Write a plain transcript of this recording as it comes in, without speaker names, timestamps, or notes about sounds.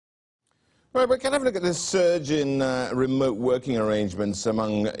Right, we can have a look at this surge in remote working arrangements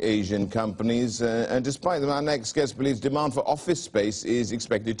among Asian companies. And despite them, our next guest believes demand for office space is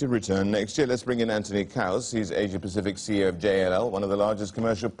expected to return next year. Let's bring in Anthony Couse. He's Asia-Pacific CEO of JLL, one of the largest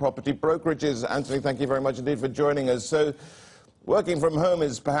commercial property brokerages. Anthony, thank you very much indeed for joining us. So, working from home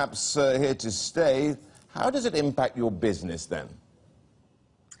is perhaps here to stay. How does it impact your business then?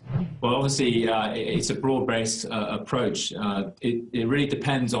 Well, obviously, it's a broad-based approach. It really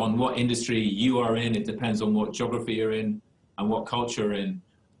depends on what industry you are in. It depends on what geography you're in and what culture you're in.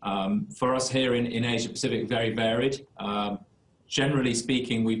 For us here in Asia-Pacific, very varied. Generally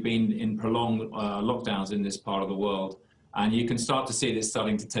speaking, we've been in prolonged lockdowns in this part of the world. And you can start to see this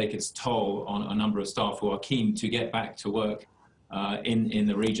starting to take its toll on a number of staff who are keen to get back to work in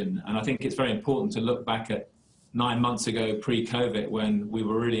the region. And I think it's very important to look back at 9 months ago, pre-COVID, when we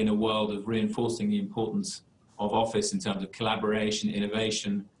were really in a world of reinforcing the importance of office in terms of collaboration,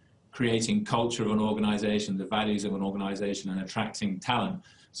 innovation, creating culture of an organization, the values of an organization, and attracting talent.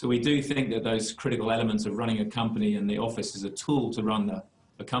 So we do think that those critical elements of running a company and the office as a tool to run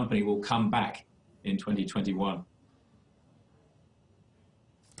the company will come back in 2021.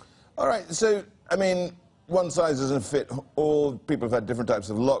 All right, so, I mean, one size doesn't fit all. People have had different types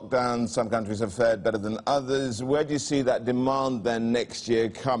of lockdowns. Some countries have fared better than others. Where do you see that demand then next year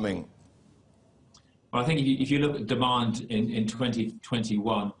coming? Well, I think if you look at demand in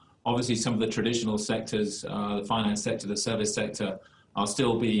 2021, obviously some of the traditional sectors, the finance sector, the service sector, are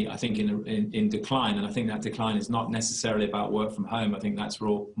still I think, in decline. And I think that decline is not necessarily about work from home. I think that's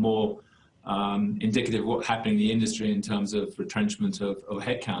more indicative of what's happening in the industry in terms of retrenchment of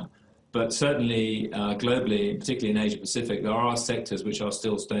headcount. But certainly, globally, particularly in Asia-Pacific, there are sectors which are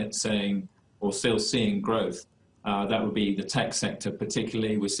still seeing growth. That would be the tech sector,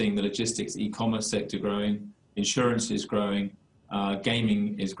 particularly. We're seeing the logistics, e-commerce sector growing, insurance is growing,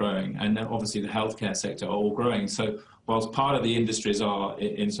 gaming is growing, and then obviously the healthcare sector are all growing. So whilst part of the industries are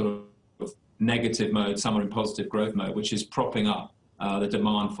in sort of negative mode, some are in positive growth mode, which is propping up the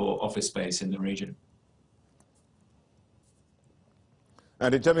demand for office space in the region.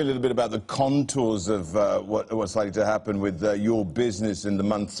 And tell me a little bit about the contours of what's likely to happen with your business in the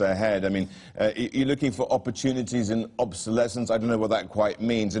months ahead. I mean, you're looking for opportunities in obsolescence. I don't know what that quite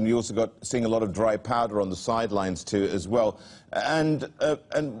means. And you also seeing a lot of dry powder on the sidelines too as well. And I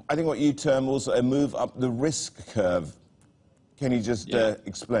think what you term also a move up the risk curve. Can you just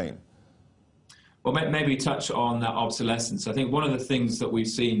explain? Well, maybe touch on that obsolescence. I think one of the things that we've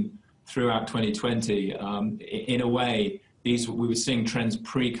seen throughout 2020, in a way, we were seeing trends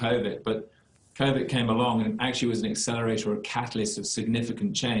pre-COVID, but COVID came along and actually was an accelerator or a catalyst of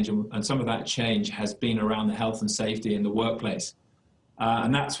significant change. And some of that change has been around the health and safety in the workplace.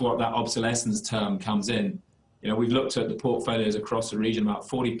 And that's what that obsolescence term comes in. You know, we've looked at the portfolios across the region. About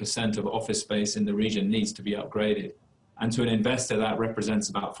 40% of office space in the region needs to be upgraded. And to an investor, that represents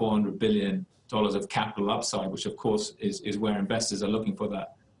about $400 billion of capital upside, which of course is where investors are looking for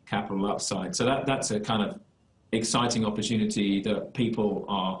that capital upside. So that's a kind of exciting opportunity that people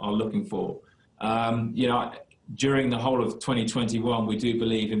are looking for. You know, during the whole of 2021, we do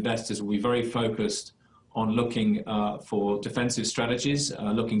believe investors will be very focused on looking for defensive strategies,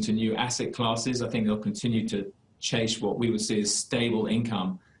 looking to new asset classes. I think they'll continue to chase what we would see as stable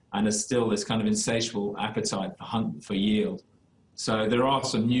income, and there's still this kind of insatiable appetite for yield. So there are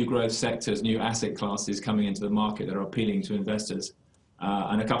some new growth sectors, new asset classes coming into the market that are appealing to investors.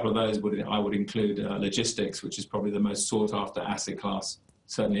 And a couple of those I would include logistics, which is probably the most sought after asset class,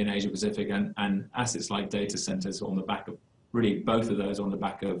 certainly in Asia Pacific, and assets like data centers on the back of, really both of those on the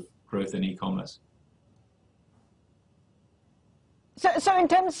back of growth in e-commerce. So in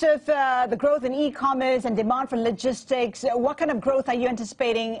terms of the growth in e-commerce and demand for logistics, what kind of growth are you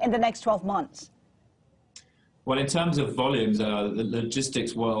anticipating in the next 12 months? Well, in terms of volumes, the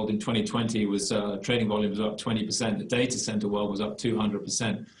logistics world in 2020 was trading volumes up 20%. The data center world was up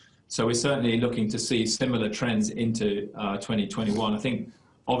 200%. So we're certainly looking to see similar trends into 2021. I think,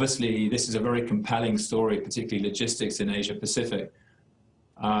 obviously, this is a very compelling story, particularly logistics in Asia Pacific.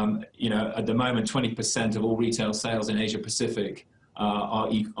 You know, at the moment, 20% of all retail sales in Asia Pacific are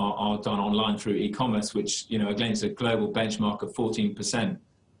done online through e-commerce, which, you know, again, is a global benchmark of 14%.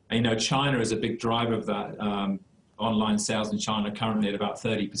 And, you know, China is a big driver of that. Online sales in China currently at about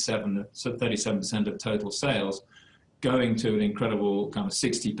 37% of total sales, going to an incredible kind of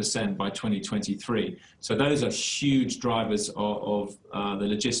 60% by 2023. So those are huge drivers of the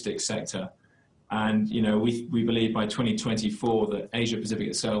logistics sector. And, you know, we believe by 2024 that Asia Pacific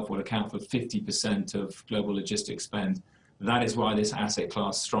itself will account for 50% of global logistics spend. That is why this asset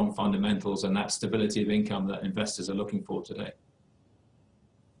class, strong fundamentals, and that stability of income that investors are looking for today.